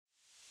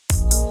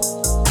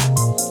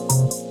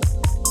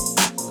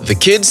The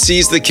kid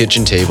sees the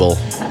kitchen table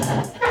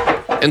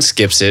and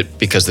skips it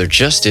because there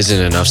just isn't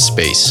enough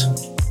space.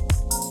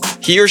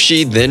 He or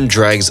she then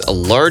drags a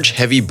large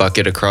heavy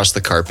bucket across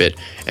the carpet,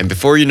 and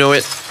before you know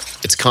it,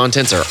 its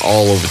contents are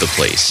all over the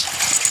place.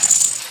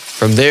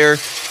 From there,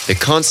 the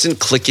constant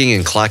clicking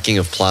and clacking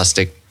of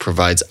plastic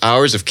provides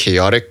hours of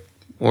chaotic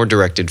or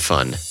directed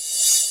fun.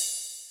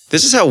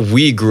 This is how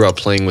we grew up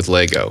playing with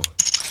Lego.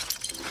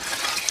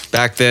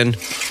 Back then,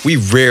 we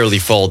rarely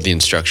followed the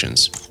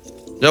instructions.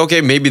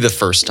 Okay, maybe the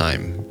first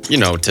time,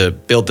 to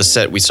build the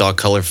set we saw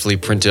colorfully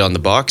printed on the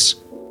box.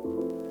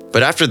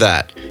 But after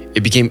that,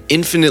 it became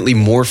infinitely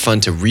more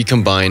fun to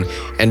recombine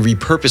and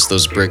repurpose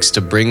those bricks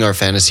to bring our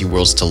fantasy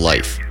worlds to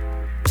life.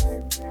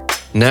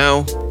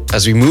 Now,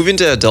 as we move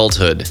into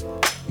adulthood,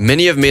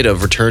 many have made a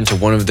return to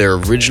one of their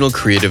original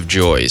creative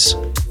joys.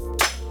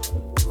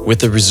 With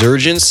the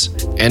resurgence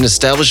and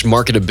established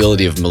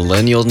marketability of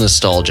millennial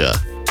nostalgia,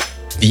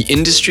 the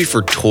industry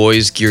for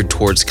toys geared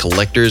towards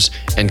collectors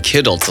and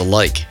kidults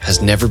alike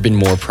has never been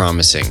more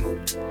promising.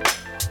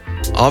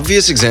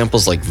 Obvious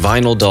examples like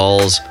vinyl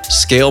dolls,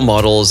 scale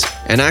models,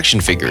 and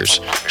action figures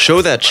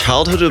show that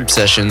childhood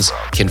obsessions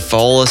can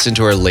follow us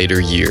into our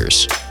later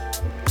years.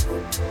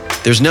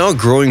 There's now a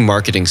growing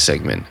marketing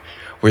segment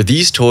where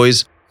these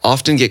toys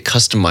often get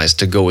customized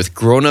to go with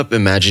grown-up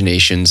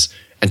imaginations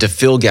and to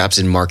fill gaps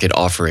in market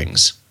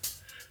offerings.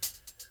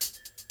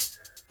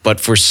 But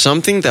for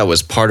something that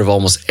was part of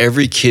almost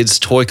every kid's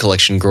toy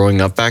collection growing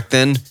up back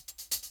then,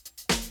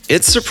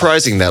 it's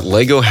surprising that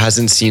Lego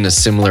hasn't seen a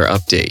similar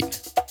update.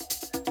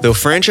 Though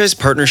franchise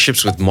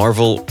partnerships with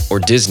Marvel or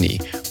Disney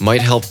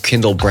might help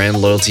kindle brand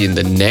loyalty in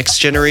the next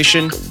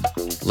generation,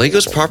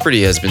 Lego's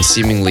property has been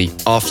seemingly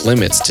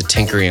off-limits to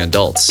tinkering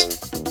adults.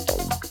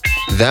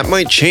 That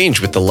might change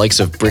with the likes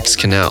of Bricks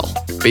Canal,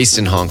 based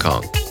in Hong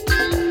Kong.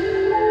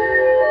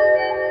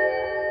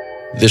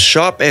 The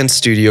shop and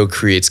studio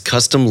creates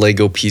custom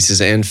Lego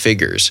pieces and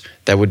figures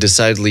that would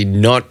decidedly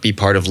not be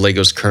part of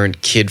Lego's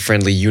current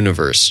kid-friendly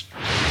universe.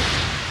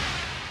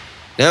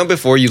 Now,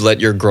 before you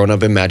let your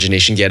grown-up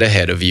imagination get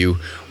ahead of you,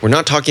 we're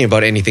not talking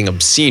about anything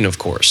obscene, of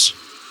course.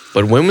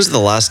 But when was the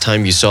last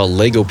time you saw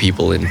Lego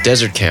people in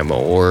desert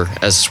camo or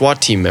as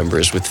SWAT team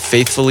members with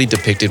faithfully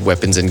depicted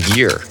weapons and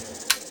gear?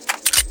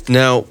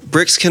 Now,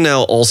 Bricks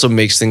Canal also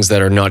makes things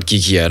that are not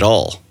geeky at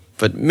all,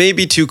 but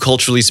maybe too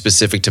culturally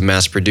specific to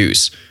mass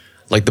produce,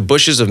 like the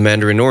bushes of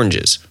mandarin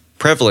oranges,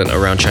 prevalent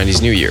around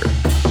Chinese New Year.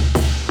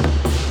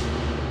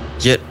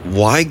 Yet,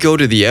 why go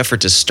to the effort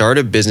to start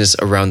a business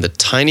around the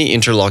tiny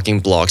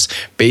interlocking blocks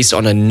based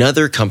on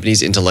another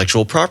company's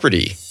intellectual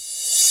property?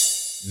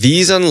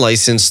 These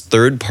unlicensed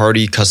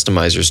third-party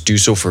customizers do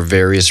so for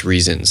various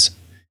reasons.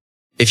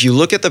 If you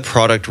look at the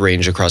product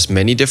range across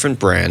many different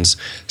brands,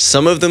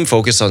 some of them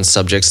focus on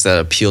subjects that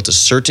appeal to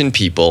certain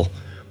people,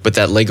 but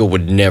that Lego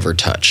would never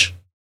touch.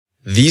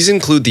 These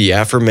include the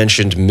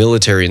aforementioned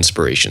military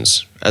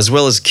inspirations, as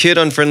well as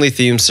kid-unfriendly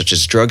themes such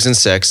as drugs and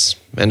sex,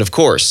 and of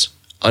course,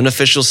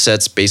 unofficial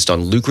sets based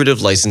on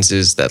lucrative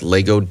licenses that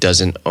Lego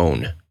doesn't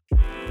own.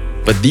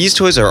 But these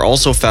toys are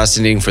also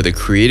fascinating for the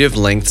creative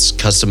lengths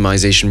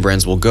customization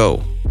brands will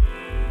go.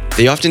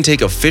 They often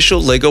take official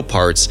Lego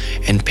parts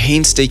and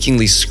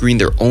painstakingly screen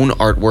their own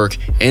artwork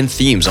and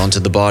themes onto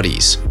the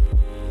bodies.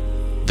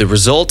 The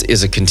result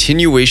is a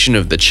continuation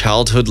of the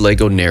childhood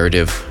Lego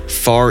narrative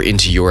far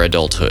into your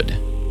adulthood.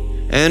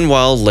 And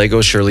while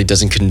Lego surely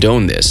doesn't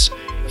condone this,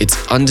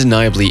 it's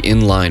undeniably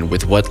in line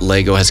with what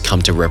Lego has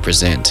come to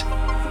represent.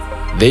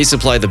 They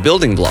supply the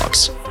building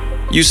blocks,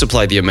 you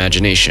supply the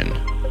imagination.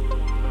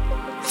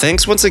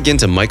 Thanks once again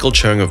to Michael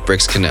Chung of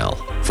Bricks Canal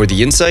for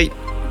the insight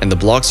and the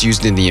blocks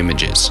used in the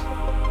images.